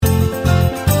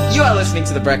You are listening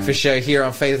to The Breakfast Show here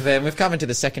on Faith FM. We've come into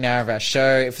the second hour of our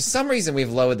show. For some reason, we've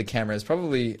lowered the cameras.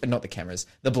 Probably, not the cameras,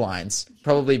 the blinds.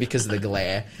 Probably because of the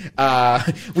glare.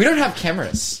 We don't have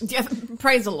cameras. Yeah,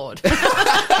 praise the Lord.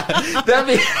 I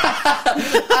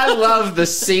love the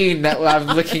scene that I'm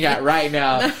looking at right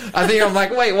now. I think I'm like,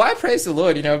 wait, why praise the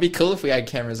Lord? You know, it'd be cool if we had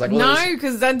cameras. Like, no,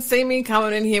 because they'd see me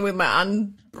coming in here with my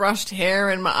unbrushed hair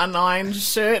and my unironed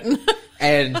shirt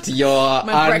and your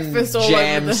breakfast all over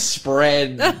jam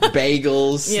spread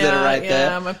bagels that are right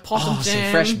there. Yeah, my possum jam.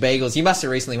 Some fresh bagels. You must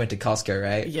have recently went to Costco,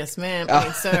 right? Yes, ma'am.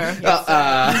 Yes, sir. Yes,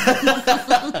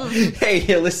 sir. Hey,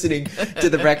 you're listening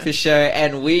to The Breakfast Show,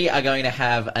 and we are going to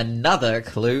have another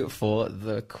clue for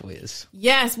the quiz.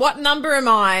 Yes, what number am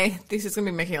I? This is going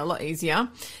to be making it a lot easier.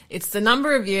 It's the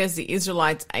number of years the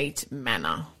Israelites ate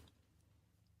manna.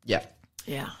 Yeah.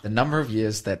 Yeah. The number of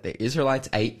years that the Israelites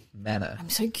ate manna.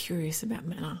 I'm so curious about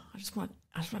manna. I just want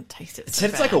to taste it. It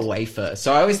sounds like a wafer.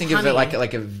 So I always think honey. of it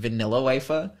like a vanilla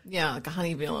wafer. Yeah, like a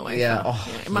honey vanilla wafer. Yeah. Oh,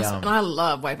 yeah. It must, and I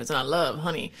love wafers and I love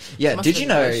honey. Yeah. Did you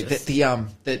know that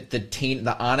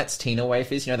the Arnott's Tina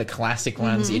wafers, you know, the classic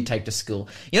ones you'd take to school,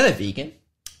 you know, they're vegan?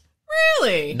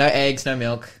 Really? No eggs, no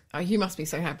milk. Oh, you must be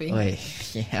so happy.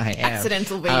 Yeah, I am.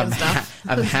 Accidental vegan stuff.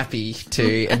 I'm happy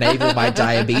to enable my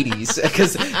diabetes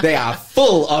because they are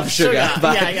full of sugar.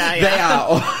 But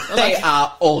yeah. They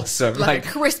are awesome. Like a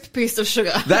crisp piece of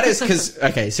sugar. That is because,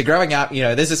 okay, so growing up, you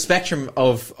know, there's a spectrum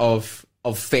of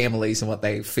families and what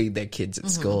they feed their kids at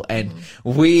school. And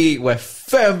we were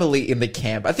firmly in the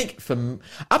camp. I think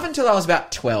up until I was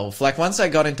about 12, like once I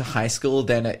got into high school,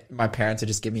 then my parents would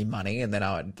just give me money and then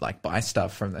I would like buy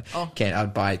stuff from the I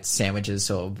would buy sandwiches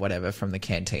or whatever from the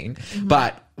canteen.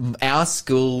 But our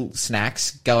school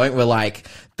snacks were like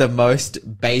the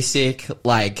most basic,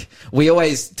 like we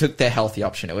always took the healthy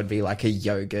option. It would be like a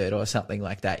yogurt or something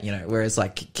like that, you know, whereas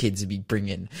like kids would be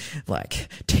bringing like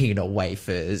Tina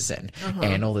wafers and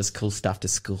all this cool stuff to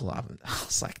school. I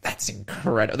was like, that's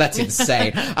incredible. That's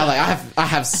insane. I'm like, I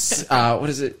have what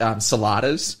is it?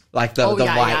 Saladas. Like the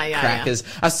white crackers.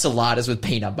 I have saladas with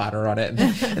peanut butter on it.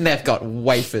 And they've got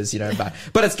wafers, you know,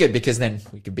 but it's good because then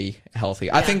we could be healthy.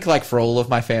 Yeah. I think like for all of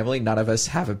my family, none of us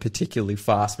have a particularly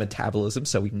fast metabolism.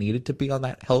 So we needed to be on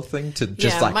that health thing to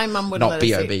just my mum wouldn't not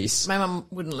be obese. My mum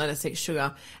wouldn't let us eat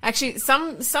sugar. Actually,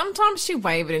 sometimes she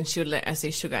wavered and she would let us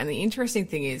eat sugar. And the interesting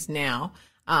thing is now,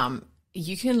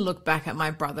 you can look back at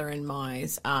my brother and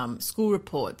my's school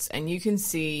reports and you can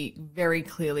see very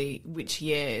clearly which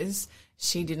years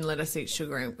she didn't let us eat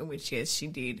sugar and which years she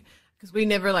did. Because we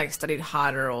never like studied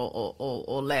harder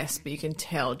or less, but you can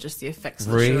tell just the effects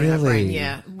of the sugar in her brain.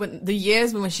 Yeah. The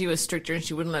years when she was stricter and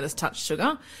she wouldn't let us touch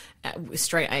sugar,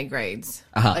 straight A grades,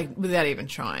 like without even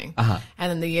trying. And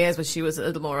then the years where she was a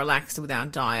little more relaxed with our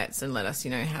diets and let us, you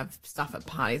know, have stuff at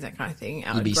parties, that kind of thing,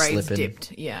 our grades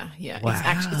dipped. Yeah. Wow.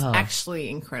 It's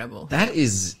actually incredible. That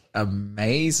is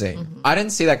amazing. I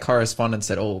didn't see that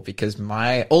correspondence at all because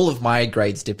all of my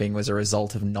grades dipping was a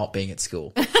result of not being at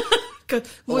school.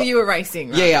 Well, you were racing,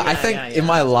 right? Yeah. I think in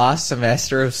my last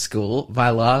semester of school,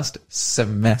 I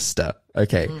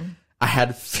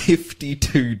had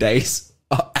 52 days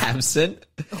absent.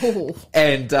 Oh.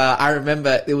 And I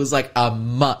remember it was like a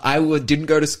month. I didn't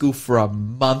go to school for a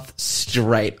month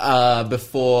straight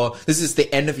before. This is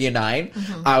the end of year 9.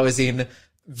 I was in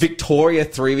Victoria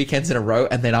 3 weekends in a row,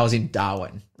 and then I was in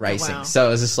Darwin racing. Wow. So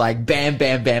it was just like bam,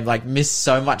 bam, bam, like missed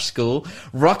so much school.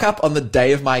 Rock up on the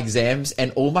day of my exams,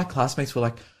 and all my classmates were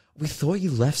like, we thought you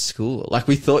left school. Like,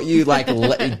 we thought you like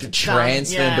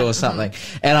transferred or something.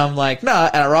 And I'm like, no.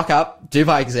 And I rock up, do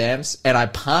my exams, and I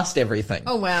passed everything.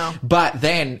 Oh, wow. But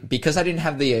then, because I didn't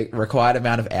have the required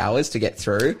amount of hours to get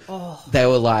through, they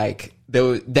were like,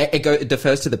 it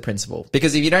defers to the principal.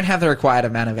 Because if you don't have the required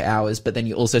amount of hours, but then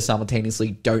you also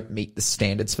simultaneously don't meet the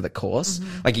standards for the course,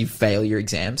 like you fail your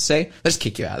exams, say, they just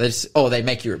kick you out. They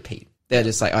make you repeat. They're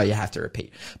just like, oh, you have to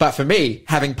repeat. But for me,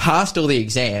 having passed all the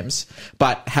exams,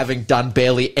 but having done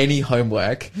barely any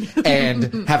homework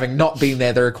and having not been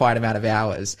there the required amount of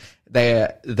hours,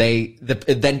 it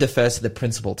then defers to the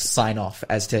principal to sign off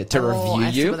as to review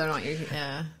you. Whether or not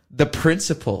The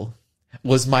principal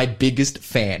was my biggest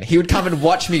fan. He would come and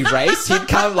watch me race. He would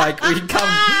come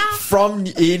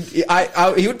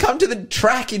to the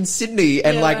track in Sydney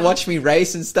and watch me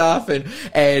race and stuff. And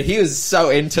he was so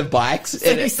into bikes.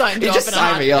 So he signed me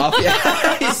off.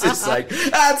 Yeah. He's just like,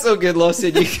 that's all good,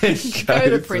 Lawson. You can go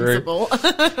to the principal.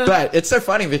 But it's so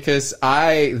funny because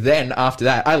after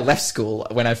that, I left school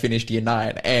when I finished year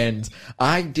 9 and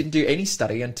I didn't do any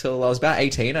study until I was about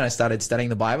 18 and I started studying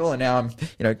the Bible and now I'm,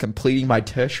 completing my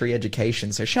tertiary education.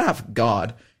 So shout out for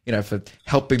God, for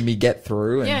helping me get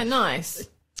through. And, yeah, nice.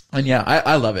 And yeah,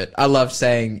 I love it. I love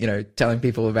saying, telling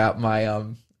people about my,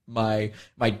 my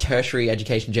tertiary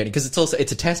education journey, because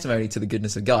it's a testimony to the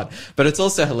goodness of God, but it's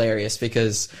also hilarious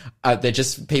because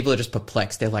people are just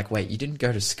perplexed. They're like, wait, you didn't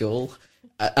go to school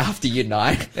after year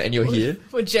 9 and you're here?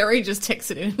 Well, Jerry just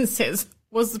texted in and says,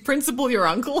 was the principal your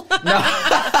uncle?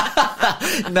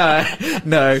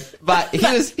 No, but he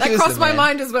was that crossed my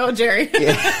mind as well, Jerry.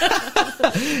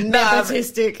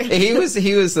 Nepotistic. He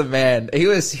was the man. He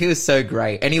was so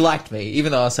great, and he liked me,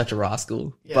 even though I was such a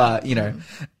rascal. Yeah. But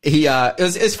it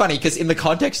was funny because in the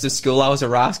context of school, I was a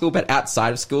rascal, but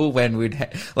outside of school, when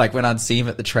when I'd see him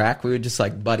at the track, we were just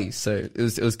like buddies. So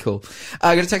it was cool.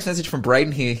 I got a text message from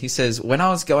Braden here. He says, when I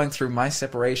was going through my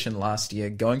separation last year,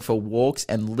 going for walks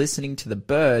and listening to the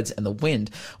birds and the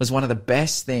wind was one of the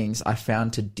best things I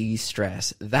found to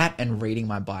de-stress. That and reading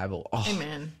my Bible. Oh,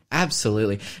 amen.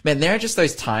 Absolutely. Man, there are just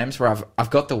those times where I've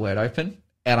got the Word open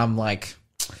and I'm like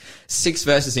 6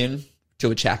 verses in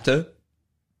to a chapter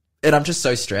and I'm just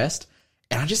so stressed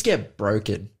and I just get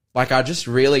broken. Like I just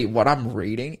really, what I'm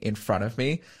reading in front of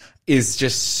me is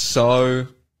just so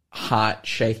heart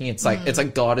shaking. It's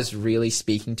like God is really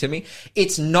speaking to me.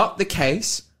 It's not the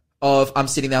case of I'm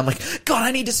sitting there, I'm like, God,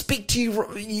 I need to speak to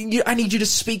you. I need you to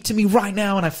speak to me right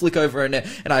now. And I flick over and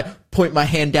I point my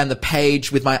hand down the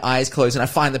page with my eyes closed and I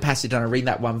find the passage and I read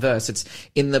that one verse. It's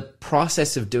in the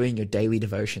process of doing your daily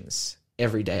devotions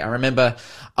every day. I remember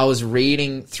I was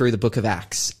reading through the book of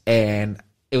Acts and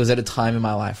it was at a time in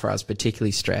my life where I was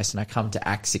particularly stressed, and I come to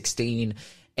Acts 16.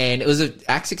 And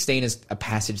Acts 16 is a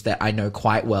passage that I know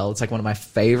quite well. It's like one of my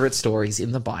favorite stories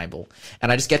in the Bible. And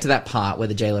I just get to that part where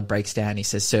the jailer breaks down. He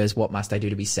says, sirs, what must I do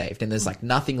to be saved? And there's like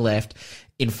nothing left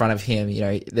in front of him.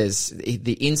 There's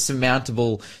the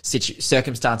insurmountable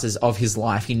circumstances of his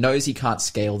life. He knows he can't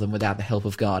scale them without the help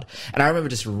of God. And I remember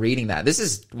just reading that. This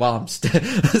is while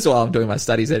I'm doing my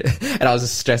studies. And I was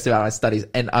just stressed about my studies.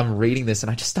 And I'm reading this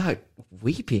and I just start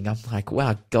weeping. I'm like,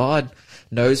 wow, God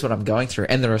knows what I'm going through.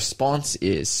 And the response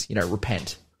is,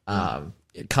 repent,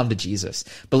 come to Jesus,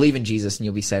 believe in Jesus and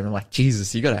you'll be saved. I'm like,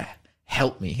 Jesus, you got to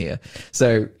help me here.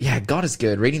 So yeah, God is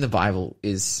good. Reading the Bible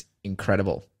is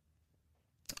incredible.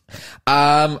 We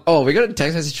got a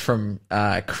text message from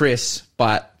Chris,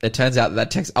 but it turns out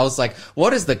that text, I was like,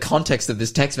 what is the context of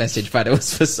this text message? But it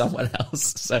was for someone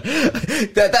else. So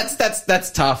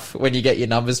that's tough when you get your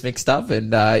numbers mixed up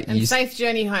and safe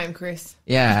journey home, Chris.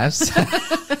 Yeah.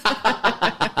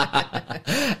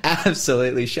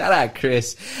 Absolutely. Shout out,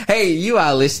 Chris. Hey, you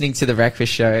are listening to The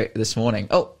Breakfast Show this morning.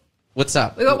 Oh, what's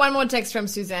up? We got one more text from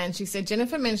Suzanne. She said,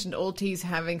 Jennifer mentioned all teas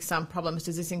having some problems.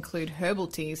 Does this include herbal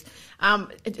teas?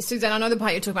 Suzanne, I know the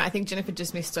part you're talking about. I think Jennifer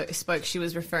just misspoke. She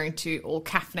was referring to all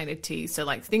caffeinated teas. So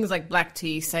like things like black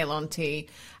tea, Ceylon tea,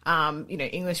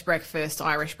 English breakfast,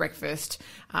 Irish breakfast,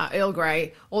 Earl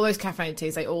Grey, all those caffeinated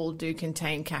teas, they all do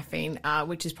contain caffeine,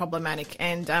 which is problematic.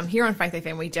 And here on Faith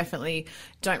FM, we definitely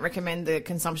don't recommend the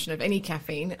consumption of any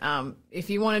caffeine. If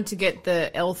you wanted to get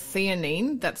the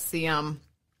L-theanine, that's the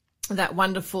that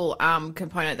wonderful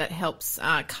component that helps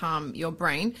calm your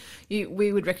brain,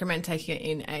 we would recommend taking it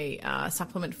in a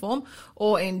supplement form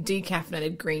or in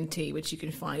decaffeinated green tea, which you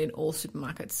can find in all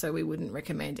supermarkets. So we wouldn't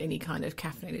recommend any kind of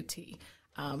caffeinated tea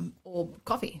or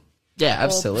coffee. Yeah,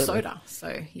 absolutely. Or soda.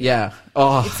 So yeah.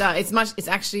 Oh, it's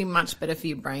actually much better for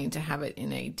your brain to have it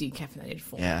in a decaffeinated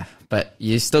form. Yeah, but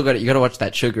you got to watch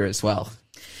that sugar as well.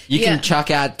 You can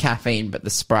chuck out caffeine, but the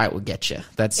Sprite will get you.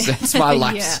 That's my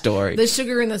life story. The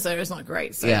sugar in the soda is not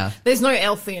great. So there's no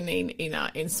L-theanine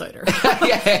in soda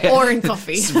or in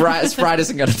coffee. Sprite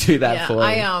isn't going to do that for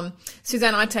you.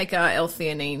 Suzanne, I take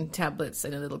L-theanine tablets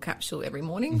in a little capsule every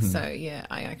morning. Mm-hmm. So yeah,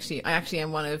 I actually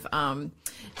am one of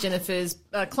Jennifer's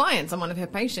clients. I'm one of her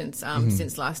patients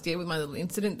since last year with my little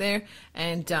incident there,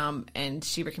 and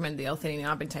she recommended the L-theanine. And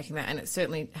I've been taking that, and it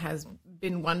certainly has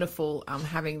been wonderful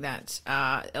having that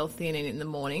L-theanine in the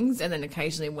mornings, and then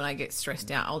occasionally when I get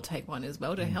stressed out, I'll take one as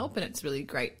well to help, and it's really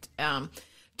great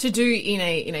to do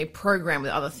in a program with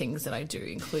other things that I do,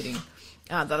 including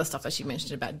the other stuff that she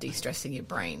mentioned about de-stressing your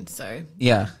brain. So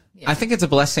yeah. I think it's a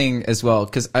blessing as well,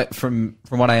 because from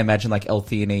what I imagine, like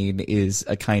L-theanine is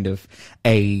a kind of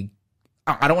I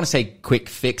don't want to say quick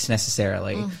fix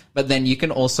necessarily, but then you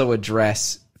can also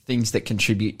address things that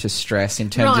contribute to stress in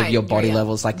terms of your body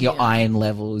levels, like your iron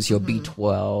levels, your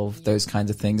B12, those kinds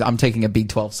of things. I'm taking a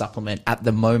B12 supplement at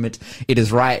the moment. It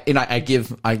is right. And I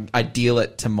deal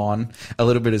it to Mon a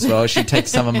little bit as well. She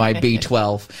takes some of my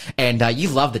B12 and you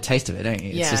love the taste of it, don't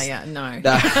you? It's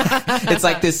it's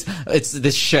like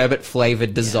this sherbet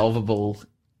flavored dissolvable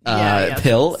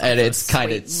pill, and it's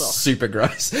kind of sweet. Look. super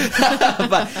gross.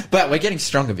 but we're getting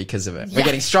stronger because of it. We're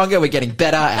getting stronger. We're getting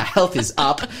better. Our health is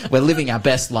up. We're living our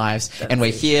best lives, and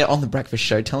we're here on The Breakfast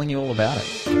Show telling you all about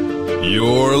it.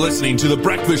 You're listening to The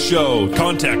Breakfast Show.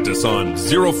 Contact us on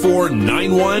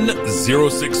 0491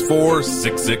 064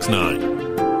 669.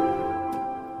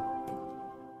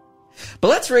 But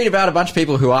let's read about a bunch of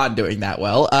people who aren't doing that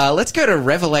well. Let's go to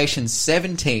Revelation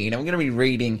 17, and we're going to be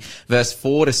reading verse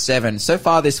 4 to 7. So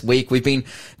far this week, we've been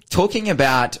talking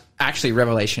about actually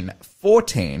Revelation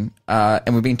 14,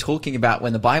 and we've been talking about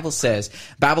when the Bible says,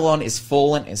 Babylon is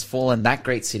fallen, that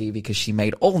great city, because she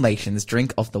made all nations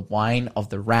drink of the wine of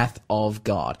the wrath of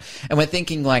God. And we're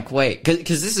thinking like, wait,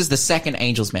 because this is the second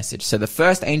angel's message. So the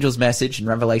first angel's message in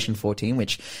Revelation 14,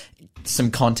 which,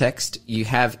 some context, you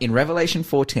have in Revelation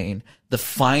 14, the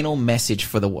final message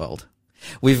for the world.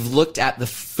 We've looked at the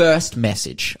first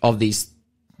message of these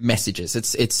messages.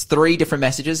 It's three different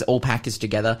messages all packaged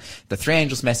together. The three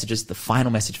angels' messages, the final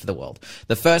message for the world.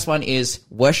 The first one is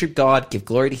worship God, give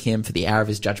glory to him, for the hour of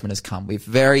his judgment has come. We've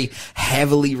very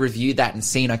heavily reviewed that and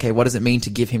seen, okay, what does it mean to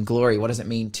give him glory? What does it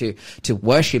mean to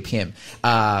worship him?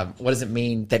 What does it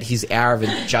mean that his hour of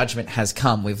judgment has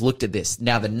come? We've looked at this.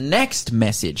 Now the next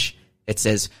message, it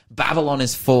says Babylon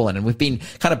is fallen, and we've been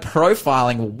kind of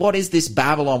profiling, well, what is this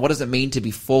Babylon? What does it mean to be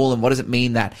fallen? What does it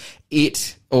mean that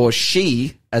it, or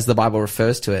she, as the Bible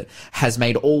refers to it, has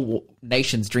made all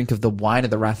nations drink of the wine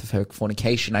of the wrath of her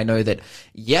fornication? I know that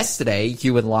yesterday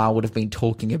you and Lyle would have been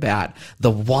talking about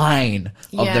the wine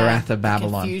of the wrath of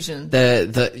Babylon. Confusion.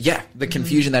 The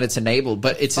confusion that it's enabled,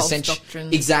 but it's essentially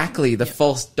exactly the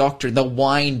false doctrine, the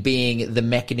wine being the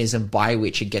mechanism by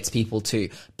which it gets people to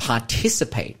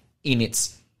participate in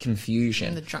its confusion.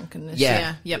 And the drunkenness.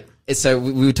 Yeah. Yep. So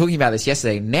we were talking about this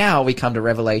yesterday. Now we come to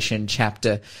Revelation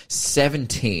chapter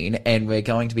 17, and we're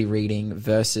going to be reading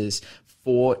verses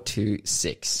 4 to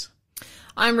 6.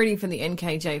 I'm reading from the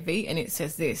NKJV, and it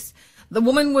says this. The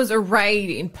woman was arrayed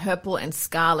in purple and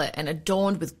scarlet and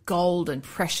adorned with gold and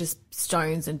precious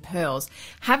stones and pearls,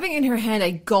 having in her hand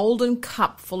a golden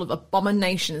cup full of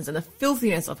abominations and the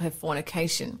filthiness of her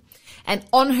fornication. And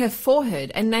on her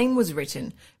forehead a name was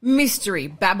written, Mystery,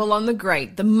 Babylon the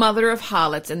Great, the mother of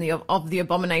harlots and of the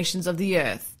abominations of the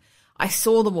earth. I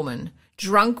saw the woman,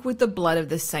 drunk with the blood of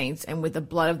the saints and with the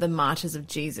blood of the martyrs of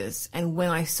Jesus. And when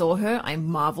I saw her, I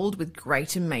marveled with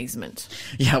great amazement.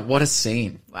 Yeah, what a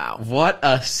scene. Wow. What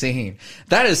a scene.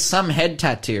 That is some head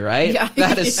tattoo, right? Yeah.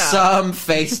 That is some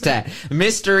face tat.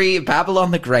 Mystery,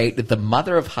 Babylon the Great, the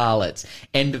mother of harlots,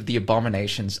 and of the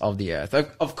abominations of the earth.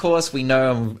 Of course, we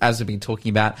know, as we've been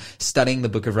talking about, studying the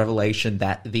book of Revelation,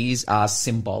 that these are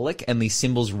symbolic and these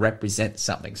symbols represent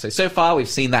something. So far we've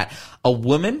seen that a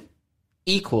woman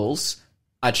equals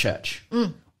a church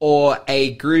or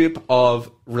a group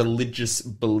of religious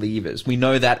believers. We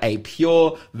know that a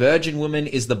pure virgin woman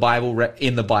is the Bible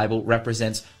in the Bible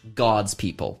represents God's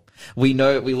people. We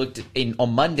know, we looked at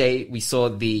on Monday, we saw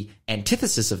the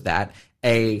antithesis of that,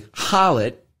 a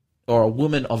harlot or a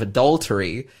woman of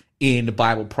adultery in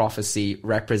Bible prophecy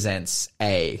represents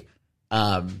a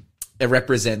group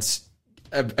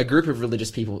of religious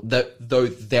people though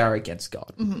they're against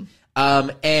God.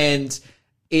 And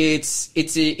it's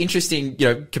an interesting,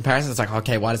 comparison. It's like,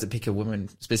 okay, why does it pick a woman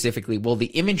specifically? Well, the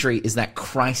imagery is that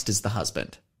Christ is the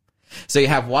husband. So you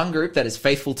have one group that is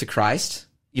faithful to Christ,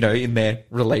 in their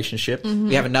relationship.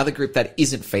 We have another group that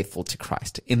isn't faithful to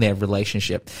Christ in their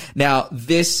relationship. Now,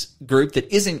 this group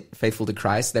that isn't faithful to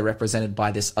Christ, they're represented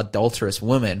by this adulterous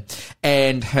woman,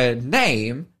 and her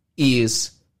name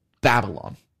is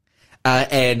Babylon.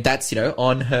 And that's,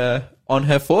 on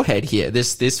her forehead here,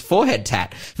 this forehead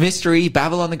tat. Mystery,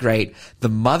 Babylon the Great, the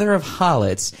mother of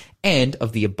harlots and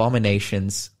of the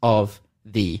abominations of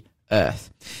the earth.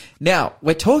 Now,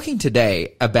 we're talking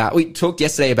today we talked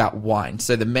yesterday about wine,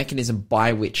 so the mechanism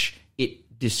by which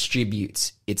it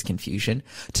distributes its confusion.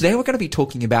 Today we're going to be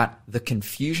talking about the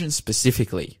confusion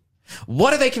specifically.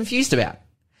 What are they confused about?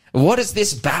 What is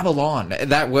this Babylon?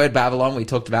 That word Babylon we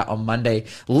talked about on Monday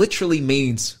literally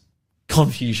means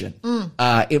confusion.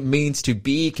 It means to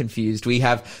be confused. We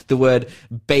have the word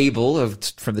Babel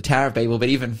from the Tower of Babel, but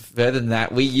even further than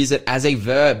that, we use it as a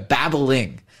verb,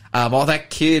 babbling. That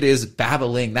kid is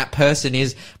babbling. That person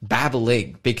is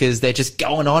babbling because they're just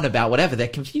going on about whatever. They're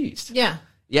confused. Yeah.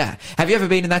 Yeah. Have you ever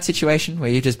been in that situation where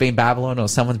you've just been babbling or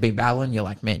someone's been babbling? You're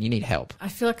like, man, you need help. I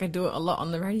feel like I do it a lot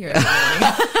on the radio.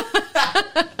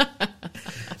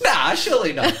 Nah,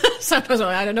 surely not. Sometimes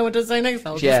I don't know what to say next.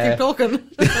 I'll just keep talking.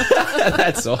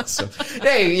 That's awesome.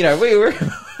 Hey,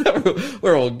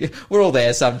 we're all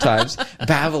there sometimes,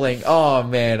 babbling. Oh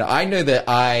man, I know that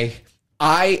I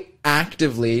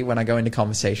actively, when I go into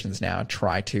conversations now,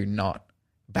 try to not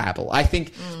babble. I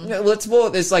think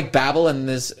there's like babble and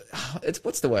there's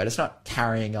what's the word? It's not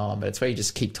carrying on, but it's where you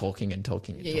just keep talking and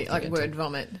talking. And talking like and word talking.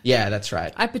 vomit. Yeah, that's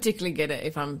right. I particularly get it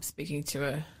if I'm speaking to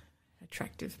a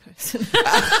attractive person.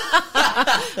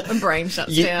 My brain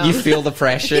shuts down. You feel the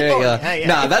pressure. Yeah.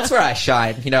 No, that's where I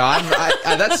shine. You know,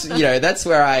 that's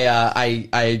where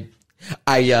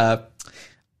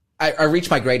I reach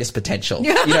my greatest potential.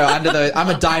 You know, I'm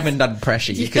a diamond under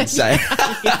pressure, you could say.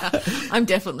 Yeah. I'm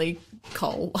definitely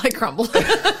coal. I crumble.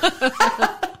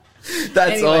 That's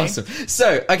anyway. awesome.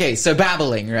 So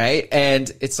babbling, right? And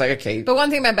it's like, okay. But one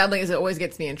thing about babbling is it always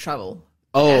gets me in trouble.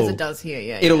 Oh, as it does here,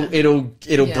 yeah.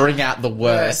 It'll bring out the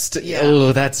worst. Yeah.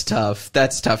 Oh, that's tough.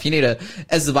 That's tough. You need to,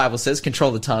 as the Bible says,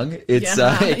 control the tongue. It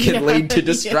can lead to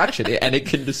destruction, and it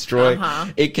can destroy.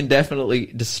 It can definitely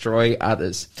destroy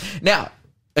others. Now,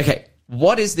 okay,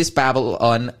 what is this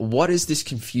Babylon? What is this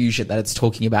confusion that it's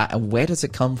talking about, and where does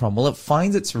it come from? Well, it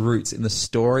finds its roots in the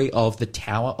story of the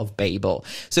Tower of Babel.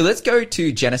 So let's go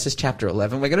to Genesis chapter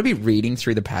 11. We're going to be reading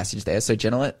through the passage there. So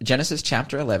Genesis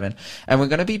chapter 11, and we're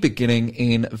going to be beginning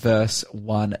in verse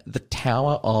 1, the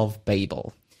Tower of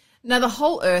Babel. Now the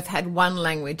whole earth had one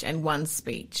language and one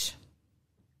speech.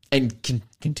 And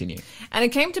continue. And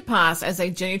it came to pass, as they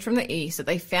journeyed from the east, that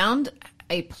they found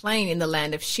a plain in the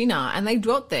land of Shinar, and they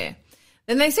dwelt there.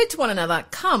 Then they said to one another,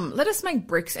 "Come, let us make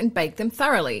bricks and bake them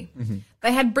thoroughly." Mm-hmm.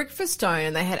 They had brick for stone,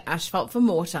 and they had asphalt for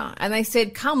mortar. And they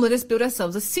said, "Come, let us build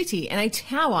ourselves a city and a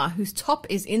tower whose top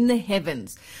is in the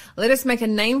heavens. Let us make a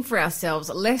name for ourselves,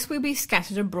 lest we be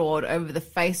scattered abroad over the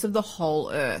face of the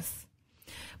whole earth."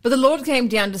 But the Lord came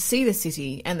down to see the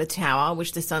city and the tower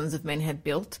which the sons of men had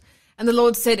built. And the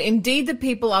Lord said, "Indeed, the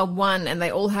people are one, and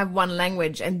they all have one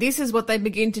language, and this is what they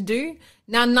begin to do.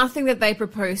 Now nothing that they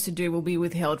propose to do will be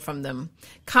withheld from them.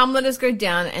 Come, let us go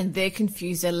down and there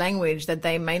confuse their language, that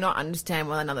they may not understand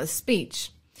one another's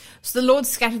speech." So the Lord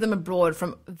scattered them abroad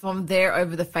from there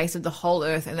over the face of the whole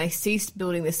earth, and they ceased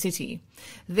building the city.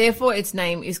 Therefore its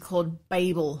name is called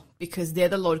Babel, because there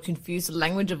the Lord confused the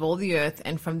language of all the earth,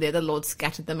 and from there the Lord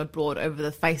scattered them abroad over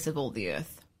the face of all the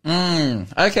earth.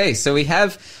 Okay, so we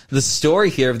have the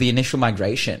story here of the initial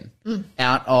migration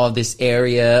out of this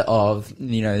area of,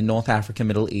 North Africa,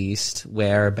 Middle East,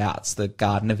 whereabouts the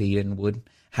Garden of Eden would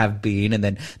have been. And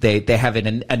then they have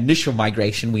an initial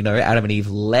migration. We know Adam and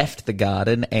Eve left the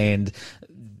garden, and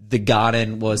the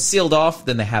garden was sealed off.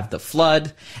 Then they have the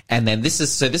flood, and then this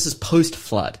is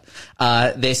post-flood.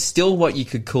 They're still what you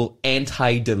could call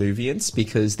antediluvians,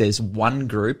 because there's one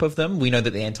group of them. We know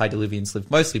that the antediluvians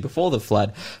lived mostly before the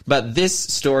flood, but this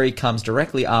story comes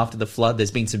directly after the flood.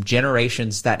 There's been some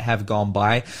generations that have gone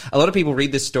by. A lot of people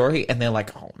read this story and they're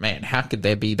like, "Oh man, how could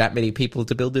there be that many people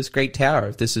to build this great tower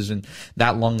if this isn't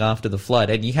that long after the flood?"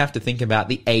 And you have to think about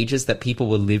the ages that people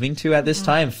were living to at this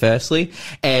time, firstly,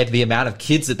 and the amount of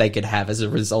kids that they could have as a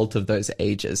result of those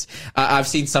ages. I've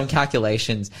seen some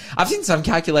calculations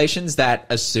that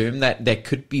assume that there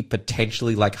could be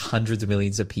potentially like hundreds of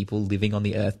millions of people living on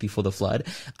the earth before the flood.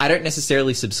 I don't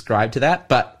necessarily subscribe to that,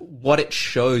 but what it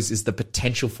shows is the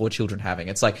potential for children having.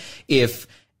 It's like if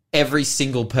every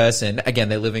single person, again,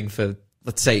 they're living for,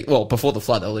 let's say, well, before the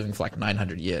flood, they're living for like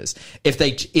 900 years.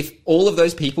 If all of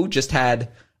those people just had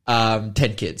 10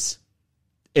 kids,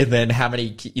 and then how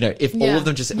many, if all of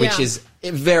them which is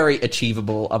very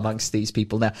achievable amongst these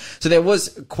people now. So there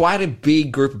was quite a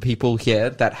big group of people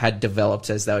here that had developed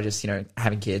as they were just,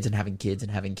 having kids and having kids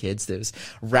and having kids. That was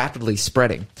rapidly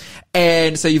spreading.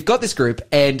 And so you've got this group,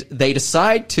 and they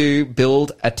decide to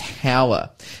build a tower.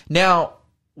 Now,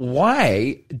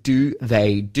 why do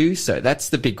they do so? That's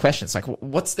the big question. It's like,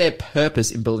 what's their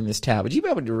purpose in building this tower? Would you be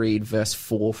able to read verse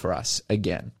 4 for us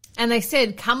again? And they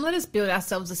said, "Come, let us build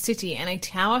ourselves a city and a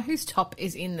tower whose top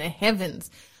is in the heavens.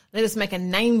 Let us make a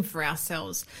name for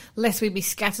ourselves, lest we be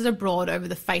scattered abroad over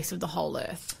the face of the whole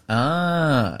earth."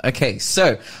 Okay.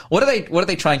 So what are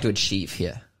they trying to achieve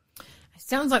here? It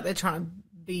sounds like they're trying to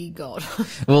be God.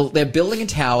 Well, they're building a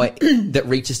tower that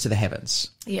reaches to the heavens.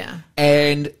 Yeah.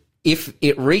 And if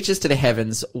it reaches to the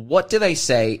heavens, what do they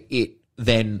say it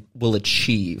then will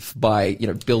achieve by,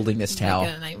 building this tower?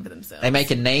 Making a name for themselves. They make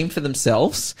a name for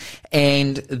themselves,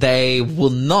 and they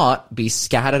will not be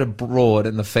scattered abroad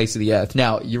in the face of the earth.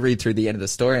 Now, you read through the end of the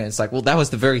story, and it's like, well, that was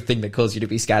the very thing that caused you to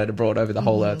be scattered abroad over the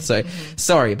whole earth. So,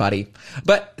 sorry, buddy.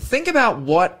 But think about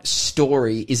what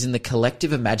story is in the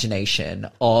collective imagination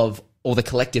or the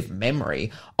collective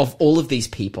memory of all of these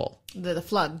people. The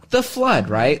flood. The flood,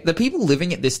 right? The people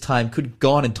living at this time could have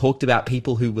gone and talked about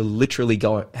people who were literally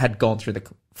had gone through the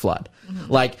flood.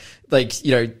 Like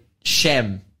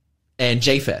Shem and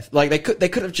Japheth. Like they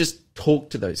could have just talk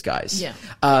to those guys. Yeah.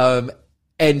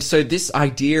 And so this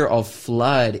idea of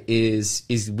flood is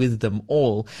with them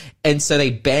all. And so they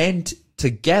band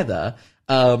together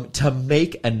to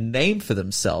make a name for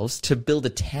themselves, to build a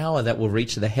tower that will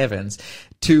reach the heavens,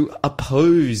 to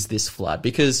oppose this flood.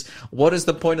 Because what is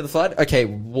the point of the flood? Okay,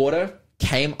 water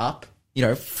came up,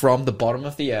 from the bottom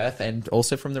of the earth and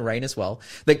also from the rain as well,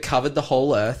 that covered the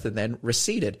whole earth and then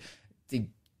receded.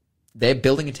 They're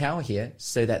building a tower here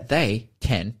so that they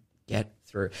can get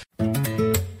through.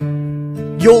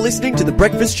 You're listening to the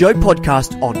Breakfast Show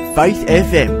podcast on Faith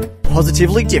FM.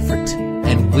 Positively different.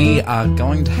 And we are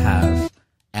going to have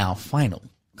our final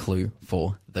clue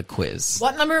for the quiz.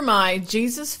 What number am I?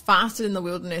 Jesus fasted in the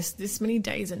wilderness this many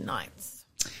days and nights.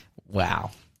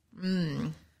 Wow.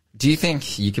 Do you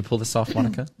think you could pull this off,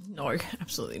 Monica? No,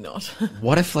 absolutely not.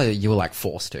 What if you were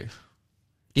forced to? Do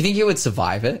you think you would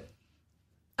survive it?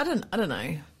 I don't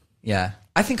know. Yeah,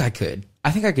 I think I could.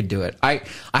 I think I could do it. I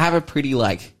have a pretty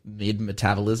mid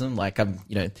metabolism.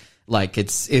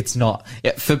 It's not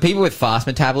for people with fast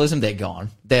metabolism. They're gone.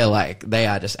 They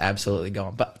are just absolutely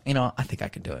gone. But I think I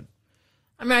could do it.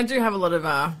 I mean, I do have a lot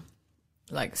of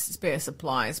spare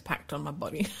supplies packed on my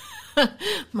body.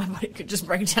 My body could just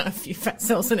break down a few fat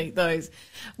cells and eat those.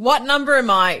 What number am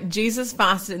I? Jesus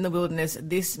fasted in the wilderness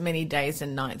this many days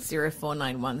and nights.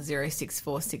 0491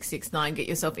 064 669. Get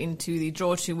yourself into the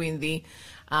draw to win the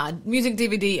music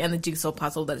DVD and the jigsaw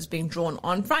puzzle that is being drawn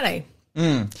on Friday.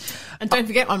 And don't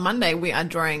forget, on Monday we are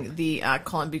drawing the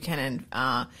Colin Buchanan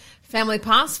family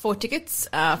pass, 4 tickets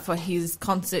for his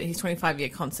concert, his 25-year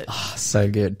concert. Oh, so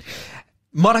good.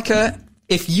 Monica,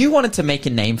 if you wanted to make a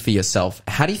name for yourself,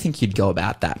 how do you think you'd go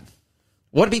about that?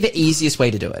 What would be the easiest way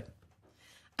to do it?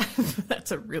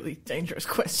 That's a really dangerous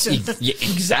question. Yeah,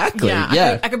 exactly.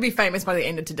 Yeah. I could be famous by the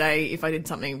end of today if I did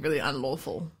something really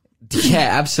unlawful.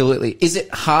 Yeah, absolutely. Is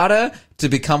it harder to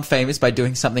become famous by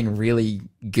doing something really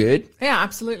good? Yeah,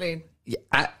 absolutely. Yeah,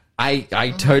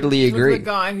 I totally agree. Look at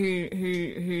the guy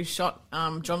who shot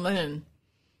John Lennon.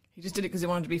 He just did it because he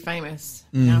wanted to be famous.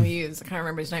 Now he is. I can't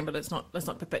remember his name, but let's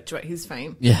not perpetuate his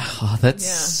fame. Yeah, that's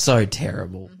so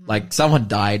terrible. Someone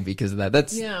died because of that.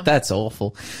 That's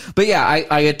awful. But yeah,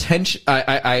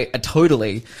 I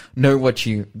totally know what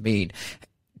you mean.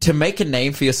 To make a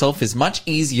name for yourself is much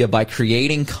easier by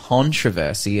creating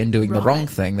controversy and doing the wrong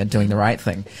thing than doing the right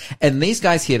thing. And these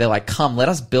guys here, they're like, come, let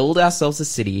us build ourselves a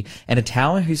city and a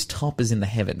tower whose top is in the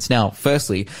heavens. Now,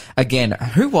 firstly, again,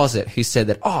 who was it who said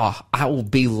that, I will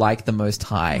be like the Most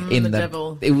High? The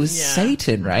devil. It was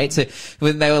Satan, right? So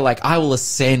when they were like, I will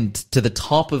ascend to the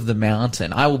top of the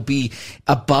mountain. I will be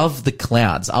above the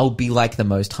clouds. I will be like the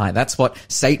Most High. That's what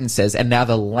Satan says. And now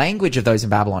the language of those in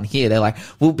Babylon here, they're like,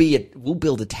 we'll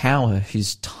build a tower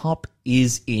whose top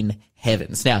is in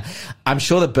heavens. Now, I'm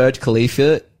sure the Burj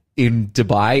Khalifa in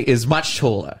Dubai is much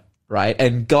taller, right?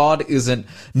 And God isn't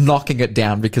knocking it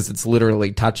down because it's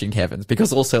literally touching heavens,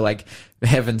 because also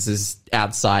heavens is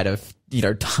outside of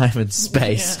time and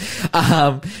space.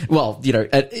 Yeah.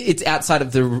 It's outside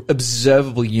of the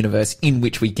observable universe in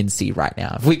which we can see right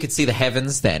now. If we could see the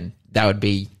heavens, then that'd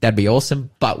be awesome,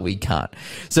 but we can't.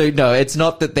 So no, it's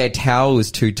not that their tower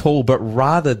was too tall, but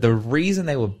rather the reason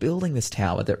they were building this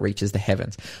tower that reaches the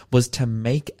heavens was to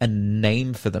make a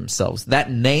name for themselves. That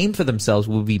name for themselves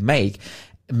will be made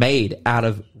out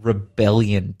of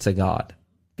rebellion to God.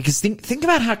 Because think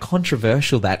about how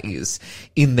controversial that is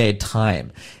in their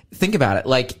time. Think about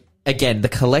it. Again, the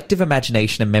collective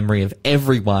imagination and memory of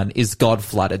everyone is God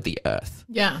flooded the earth.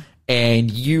 Yeah.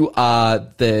 And you are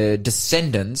the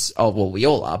descendants of, well, we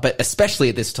all are, but especially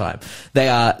at this time, they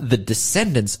are the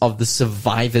descendants of the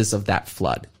survivors of that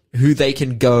flood, who they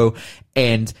can go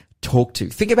and talk to.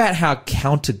 Think about how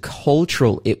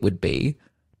countercultural it would be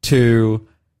to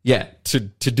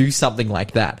do something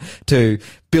like that, to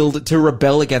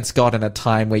rebel against God in a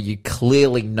time where you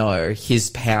clearly know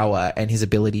his power and his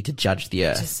ability to judge the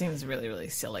earth. It just seems really, really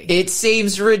silly. It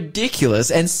seems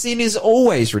ridiculous, and sin is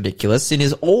always ridiculous. Sin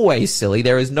is always silly.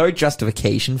 There is no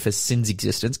justification for sin's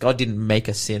existence. God didn't make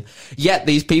a sin. Yet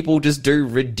these people just do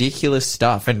ridiculous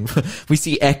stuff, and we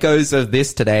see echoes of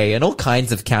this today and all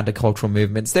kinds of countercultural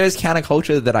movements. There's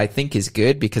counterculture that I think is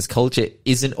good because culture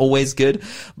isn't always good,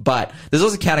 but there's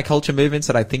also counterculture movements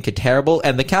that I think are terrible,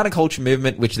 and the counterculture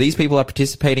movement which these people are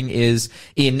participating is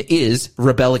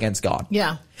rebel against God.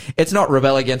 Yeah. It's not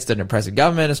rebel against an oppressive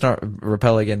government. It's not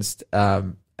rebel against a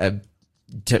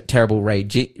terrible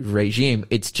regime.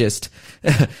 It's just,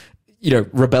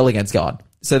 rebel against God.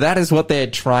 So that is what they're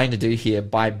trying to do here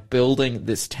by building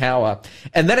this tower.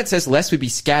 And then it says, lest we be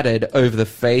scattered over the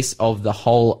face of the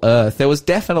whole earth. There was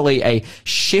definitely a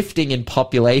shifting in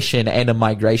population and a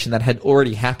migration that had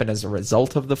already happened as a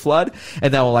result of the flood.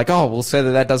 And they were like, oh, well,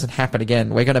 so that doesn't happen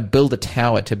again, we're going to build a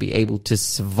tower to be able to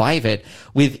survive it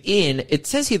within, it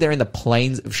says here they're in the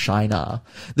plains of Shinar.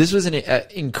 This was an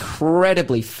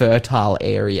incredibly fertile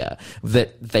area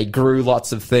that they grew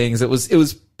lots of things. It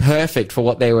was perfect for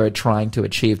what they were trying to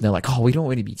achieve. And they're like, oh, we don't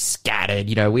want to be scattered.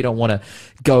 We don't want to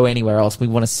go anywhere else. We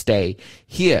want to stay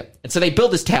here. And so they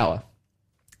build this tower.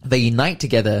 They unite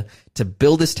together to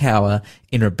build this tower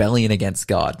in rebellion against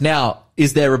God. Now,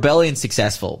 is their rebellion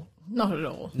successful? Not at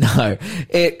all. No.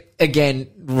 It, again,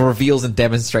 reveals and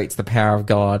demonstrates the power of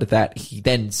God that he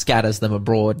then scatters them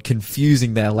abroad,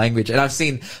 confusing their language. And I've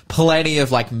seen plenty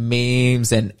of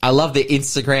memes, and I love the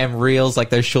Instagram reels,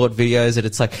 those short videos, and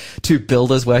it's two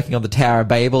builders working on the Tower of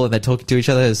Babel, and they're talking to each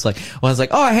other. It's one's like,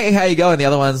 oh, hey, how you going? The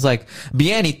other one's like,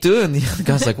 bien y tú? And the other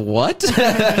guy's like, what?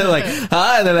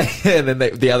 Hi. And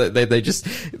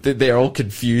then they're all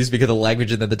confused because of the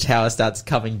language, and then the tower starts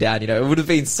coming down. It would have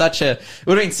been such a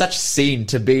scene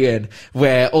to be in,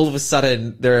 where all of a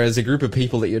sudden there is a group of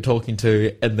people that you're talking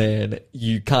to, and then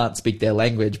you can't speak their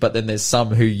language, but then there's some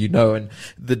who and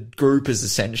the group is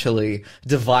essentially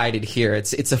divided here.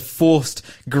 It's a forced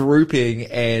grouping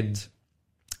and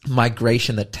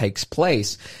migration that takes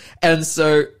place. And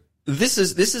so this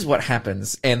is what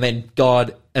happens, and then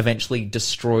God eventually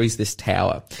destroys this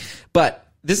tower. But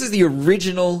this is the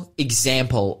original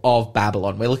example of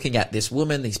Babylon. We're looking at this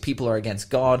woman, these people are against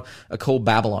God, are called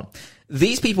Babylon.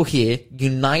 These people here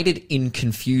united in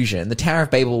confusion. The Tower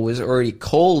of Babel was already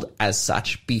called as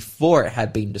such before it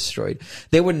had been destroyed.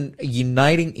 They were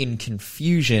uniting in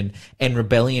confusion and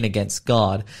rebellion against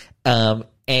God,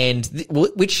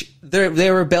 which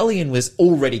their rebellion was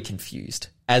already confused,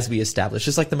 as we established.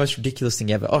 It's the most ridiculous thing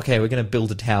ever. Okay, we're going to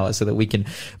build a tower so that we can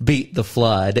beat the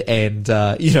flood and,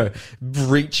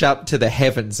 reach up to the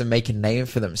heavens and make a name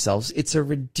for themselves. It's a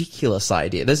ridiculous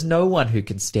idea. There's no one who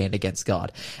can stand against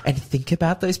God. And think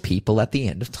about those people at the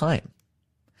end of time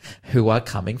who are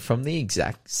coming from the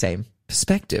exact same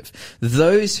perspective.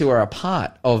 Those who are a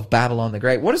part of Babylon the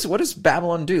Great. What does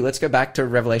Babylon do? Let's go back to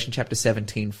Revelation chapter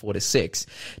 17, 4-6.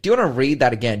 Do you want to read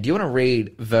that again? Do you want to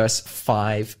read verse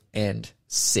 5 and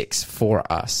 6 for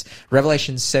us?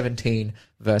 Revelation 17,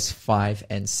 verse 5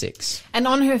 and 6. And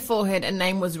on her forehead a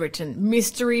name was written,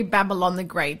 Mystery Babylon the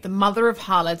Great, the mother of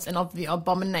harlots and of the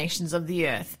abominations of the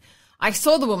earth. I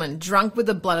saw the woman drunk with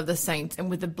the blood of the saints and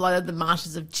with the blood of the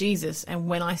martyrs of Jesus, and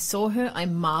when I saw her, I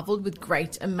marveled with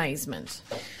great amazement.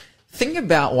 Think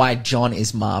about why John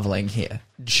is marveling here.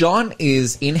 John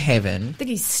is in heaven. I think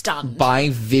he's stunned by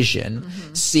vision,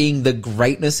 seeing the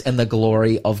greatness and the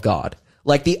glory of God.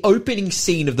 The opening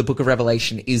scene of the book of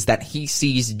Revelation is that he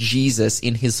sees Jesus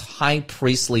in his high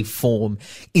priestly form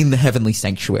in the heavenly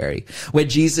sanctuary, where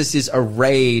Jesus is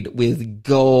arrayed with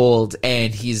gold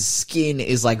and his skin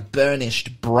is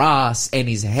burnished brass and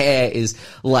his hair is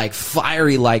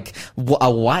fiery,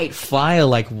 a white fire,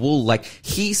 like wool.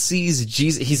 He sees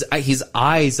Jesus, his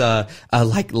eyes are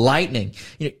like lightning.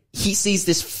 He sees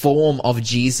this form of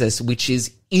Jesus, which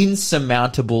is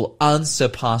insurmountable,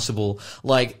 unsurpassable,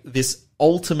 this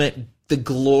ultimate, the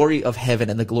glory of heaven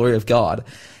and the glory of God.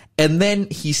 And then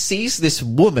he sees this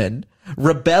woman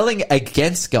rebelling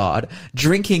against God,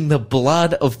 drinking the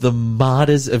blood of the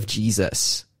martyrs of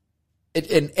Jesus.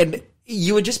 And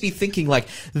you would just be thinking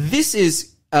this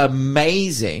is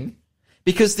amazing,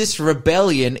 because this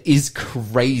rebellion is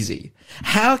crazy.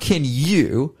 How can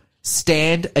you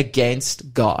stand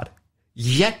against God?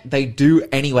 Yet they do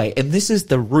anyway. And this is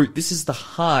the root, this is the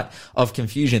heart of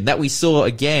confusion that we saw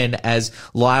again as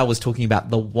Lyle was talking about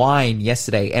the wine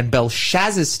yesterday, and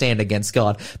Belshazzar's stand against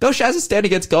God. Belshazzar's stand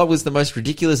against God was the most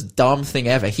ridiculous, dumb thing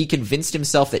ever. He convinced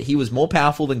himself that he was more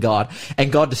powerful than God, and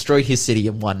God destroyed his city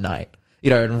in one night.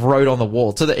 And wrote on the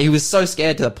wall, so that he was so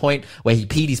scared to the point where he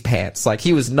peed his pants.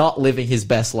 He was not living his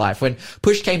best life. When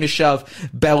push came to shove,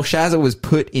 Belshazzar was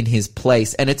put in his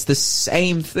place. And it's the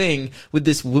same thing with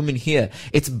this woman here.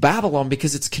 It's Babylon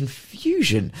because it's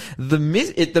confusion. The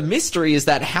mystery is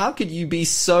that how could you be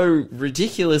so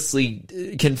ridiculously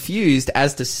confused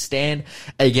as to stand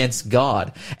against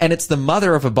God? And it's the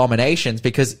mother of abominations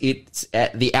because it's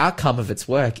the outcome of its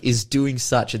work is doing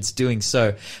such, it's doing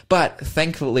so. But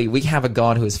thankfully, we have a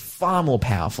God who is far more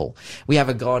powerful. We have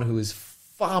a God who is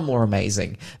far more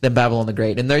amazing than Babylon the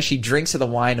Great. And though she drinks of the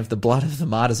wine of the blood of the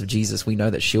martyrs of Jesus, we know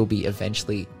that she'll be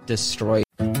eventually destroyed.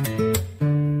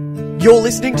 You're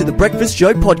listening to the Breakfast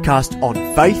Show podcast on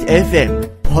Faith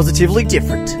FM. Positively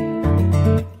different.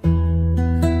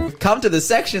 come to the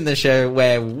section of the show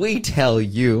where we tell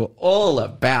you all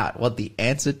about what the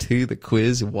answer to the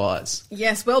quiz was.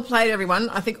 Yes, well played, everyone.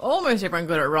 I think almost everyone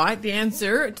got it right. The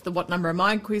answer to the what number am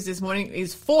I quiz this morning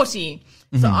is 40.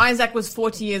 So Isaac was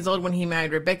 40 years old when he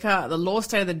married Rebecca. The law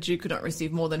stated that a Jew could not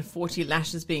receive more than 40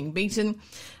 lashes being beaten.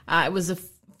 It was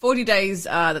 40 days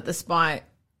that the spy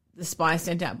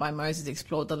sent out by Moses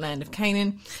explored the land of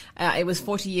Canaan. It was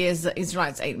 40 years the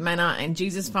Israelites ate manna, and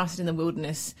Jesus fasted in the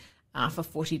wilderness for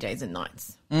 40 days and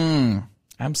nights.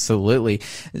 Absolutely.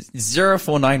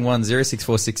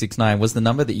 0491064669 was the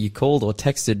number that you called or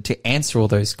texted to answer all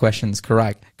those questions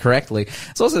correctly.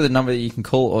 It's also the number that you can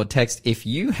call or text if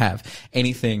you have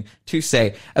anything to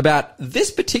say about this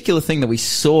particular thing that we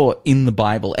saw in the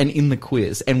Bible and in the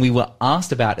quiz, and we were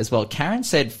asked about as well. Karen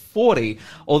said 40,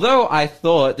 although I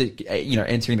thought that,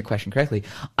 answering the question correctly,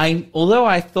 although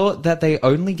I thought that they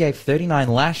only gave 39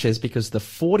 lashes because the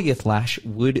 40th lash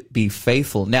would be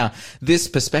faithful. Now, this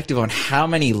perspective on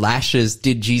how many lashes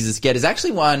did Jesus get is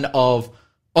actually one of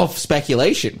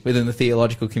speculation within the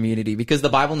theological community, because the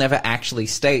Bible never actually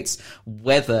states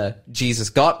whether Jesus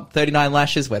got 39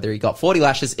 lashes, whether he got 40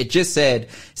 lashes. It just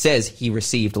says he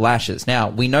received lashes. Now,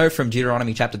 we know from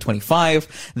Deuteronomy chapter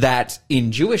 25 that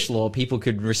in Jewish law, people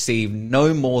could receive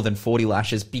no more than 40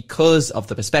 lashes because of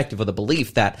the perspective or the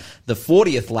belief that the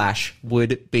 40th lash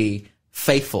would be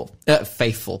fatal. It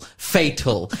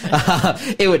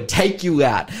would take you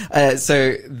out.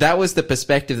 So that was the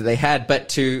perspective that they had.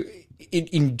 But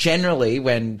in generally,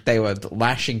 when they were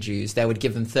lashing Jews, they would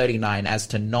give them 39 as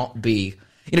to not be,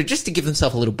 just to give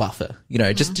themselves a little buffer,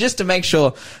 just to make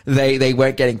sure they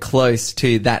weren't getting close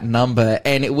to that number.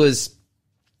 And it was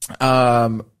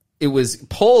Paul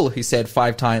who said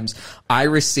 5 times, I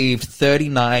received 40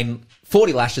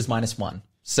 lashes minus 1.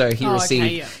 So he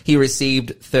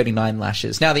received 39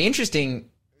 lashes. Now, the interesting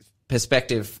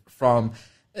perspective from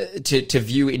to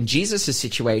view in Jesus'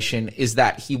 situation is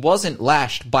that he wasn't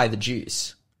lashed by the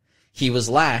Jews. He was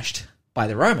lashed by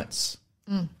the Romans.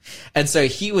 And so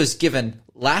he was given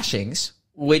lashings,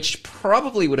 which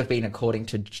probably would have been according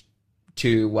to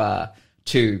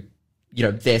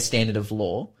their standard of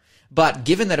law. But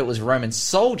given that it was Roman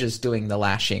soldiers doing the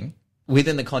lashing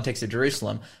within the context of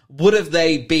Jerusalem, would have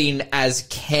they been as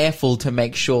careful to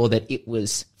make sure that it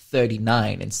was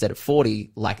 39 instead of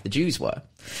 40 like the Jews were?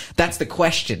 That's the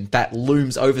question that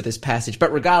looms over this passage.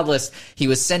 But regardless, he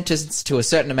was sentenced to a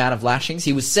certain amount of lashings.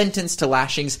 He was sentenced to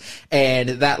lashings, and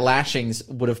that lashings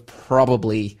would have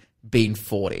probably been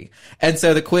 40. And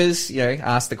so the quiz,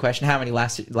 asked the question, how many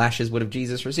lashes would have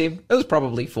Jesus received? It was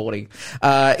probably 40.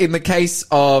 In the case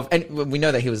of, and we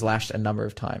know that he was lashed a number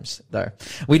of times, though.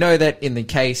 We know that in the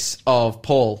case of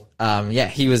Paul,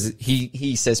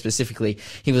 he says specifically,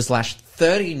 he was lashed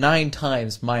 39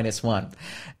 times minus 1.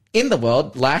 In the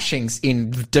world, lashings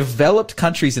in developed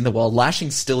countries in the world,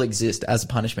 lashings still exist as a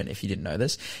punishment. If you didn't know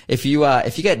this, if you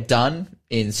get done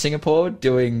in Singapore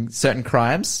doing certain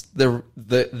crimes, the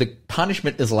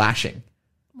punishment is lashing.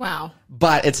 Wow!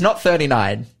 But it's not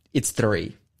 39; it's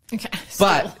 3. Okay.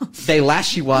 But they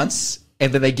lash you once,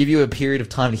 and then they give you a period of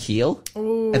time to heal,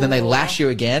 and then they lash you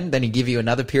again. Then you give you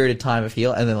another period of time of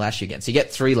heal, and then lash you again. So you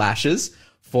get 3 lashes.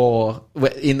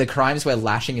 In the crimes where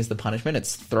lashing is the punishment,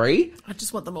 it's 3. I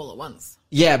just want them all at once.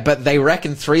 Yeah, but they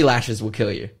reckon 3 lashes will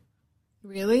kill you.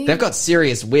 Really? They've got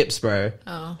serious whips, bro.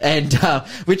 Oh. And,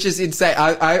 which is insane.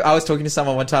 I was talking to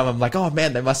someone one time, I'm like, oh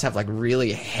man, they must have like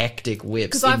really hectic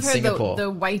whips in Singapore. Because I've heard the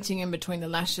waiting in between the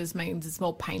lashes means it's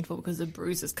more painful because the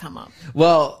bruises come up.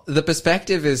 Well, the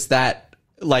perspective is that,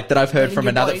 that I've heard from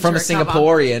a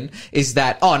Singaporean is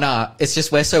that, oh no, it's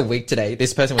just we're so weak today.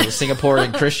 This person was a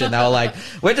Singaporean Christian. They were like,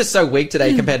 we're just so weak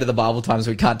today compared to the Bible times.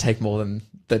 We can't take more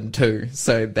than 2.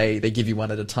 So they give you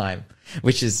 1 at a time,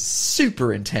 which is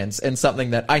super intense and something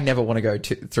that I never want to go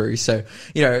through. So,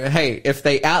 hey, if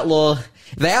they outlaw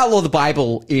the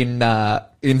Bible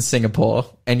in Singapore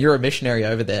and you're a missionary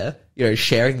over there,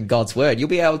 sharing God's word, you'll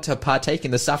be able to partake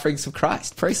in the sufferings of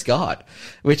Christ. Praise God,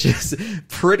 which is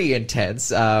pretty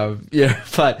intense.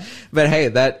 But hey,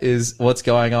 that is what's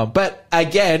going on. But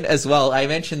again, as well, I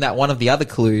mentioned that one of the other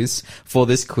clues for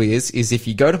this quiz is if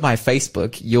you go to my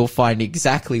Facebook, you'll find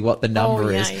exactly what the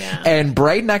number is. Yeah. And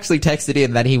Braden actually texted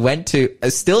in that he went to,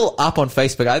 still up on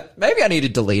Facebook. Maybe I need to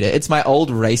delete it. It's my old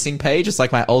racing page. It's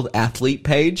like my old athlete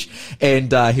page.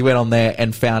 And, he went on there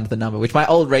and found the number, which my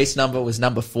old race number was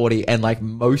number 40. And like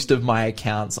most of my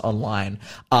accounts online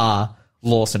are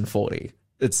Lawson 40.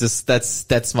 It's just,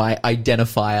 that's my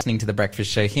identifier. Listening to The Breakfast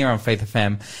Show here on Faith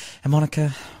FM. And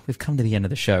Monica, we've come to the end of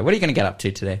the show. What are you going to get up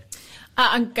to today?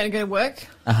 I'm going to go to work.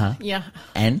 Uh-huh. Yeah.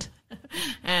 And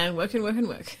work and work and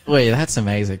work. Wait, that's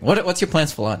amazing. What's your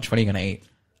plans for lunch? What are you going to eat?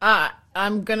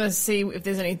 I'm going to see if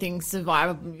there's anything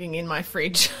surviving in my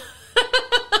fridge.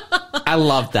 I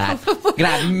love that. We're going to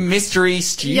have mystery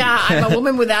stew. Yeah, I'm a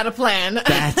woman without a plan.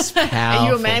 That's powerful. Are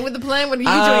you a man with a plan? What are you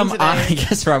doing today? I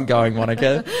guess where I'm going,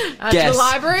 Monica. To the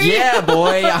library? Yeah,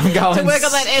 boy. I'm going to work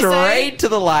on that straight essay? to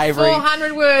the library.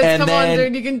 400 words. And Come on, then-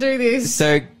 dude. You can do this.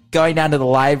 So going down to the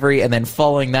library and then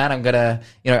following that, I'm gonna,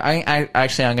 I'm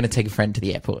gonna take a friend to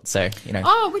the airport. So,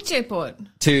 Oh, which airport?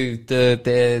 to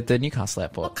the Newcastle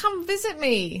airport. Well, come visit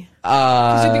me.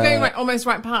 'Cause you'll be going almost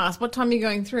right past. What time are you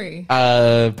going through?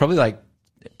 Probably like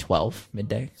 12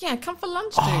 midday. Yeah, come for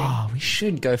lunch, dude. Oh, we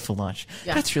should go for lunch.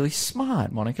 Yeah. That's really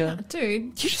smart, Monica. Dude,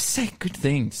 You just say good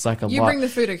things like a you lot. bring the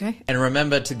food, okay? And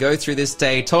remember to go through this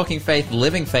day talking faith,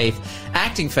 living faith,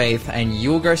 acting faith, and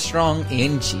you'll grow strong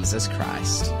in Jesus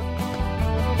Christ.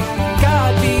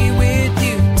 God be with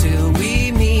you till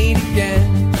we meet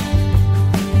again.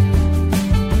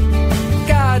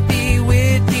 God be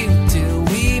with you till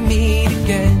we meet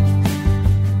again.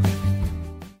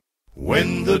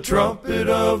 When the trumpet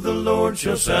of the Lord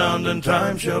shall sound, and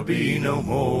time shall be no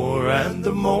more, and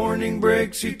the morning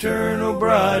breaks eternal,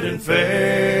 bright and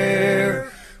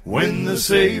fair. When the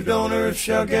saved on earth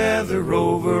shall gather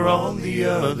over on the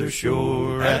other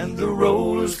shore, and the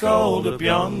roll is called up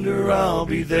yonder, I'll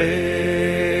be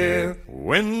there.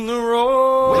 When the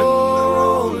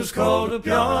roll is called up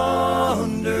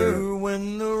yonder,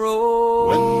 when the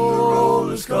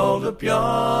roll is called up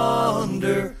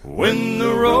yonder, when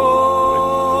the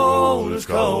roll is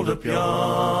called up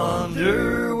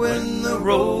yonder, when the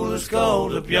roll is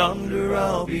called up yonder,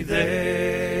 I'll be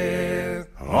there.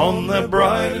 On that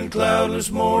bright and cloudless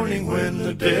morning, when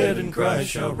the dead in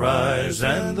Christ shall rise,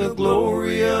 and the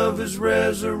glory of his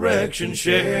resurrection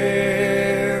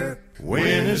share.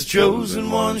 When his chosen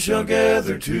ones shall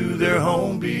gather to their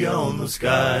home beyond the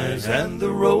skies, and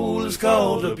the roll is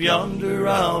called up yonder,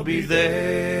 I'll be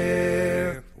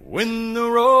there. When the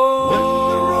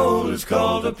roll is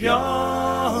called up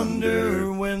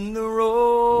yonder, when the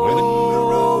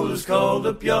roll is called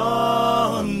up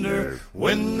yonder,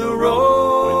 when the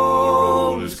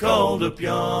roll is called up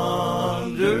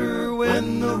yonder,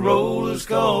 when the roll is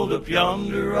called up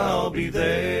yonder, I'll be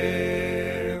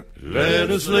there. Let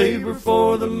us labor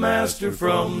for the Master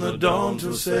from the dawn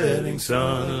till setting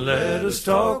sun. Let us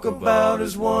talk about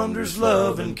his wondrous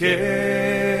love and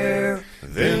care.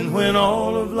 Then when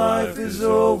all of life is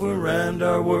over and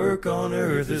our work on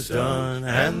earth is done,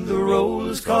 and the roll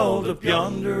is called up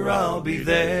yonder, I'll be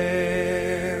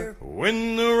there.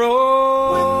 When the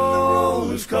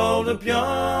roll is called up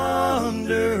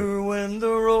yonder, when the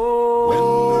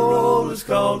roll is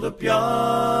called up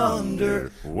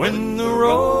yonder, when the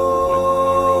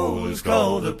roll is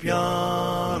called up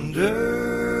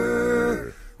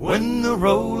yonder, when the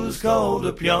roll is called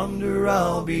up yonder,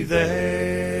 I'll be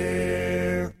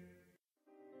there.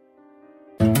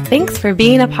 Thanks for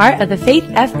being a part of the Faith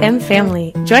FM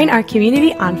family. Join our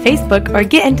community on Facebook or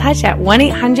get in touch at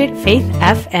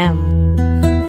 1-800-FAITH-FM.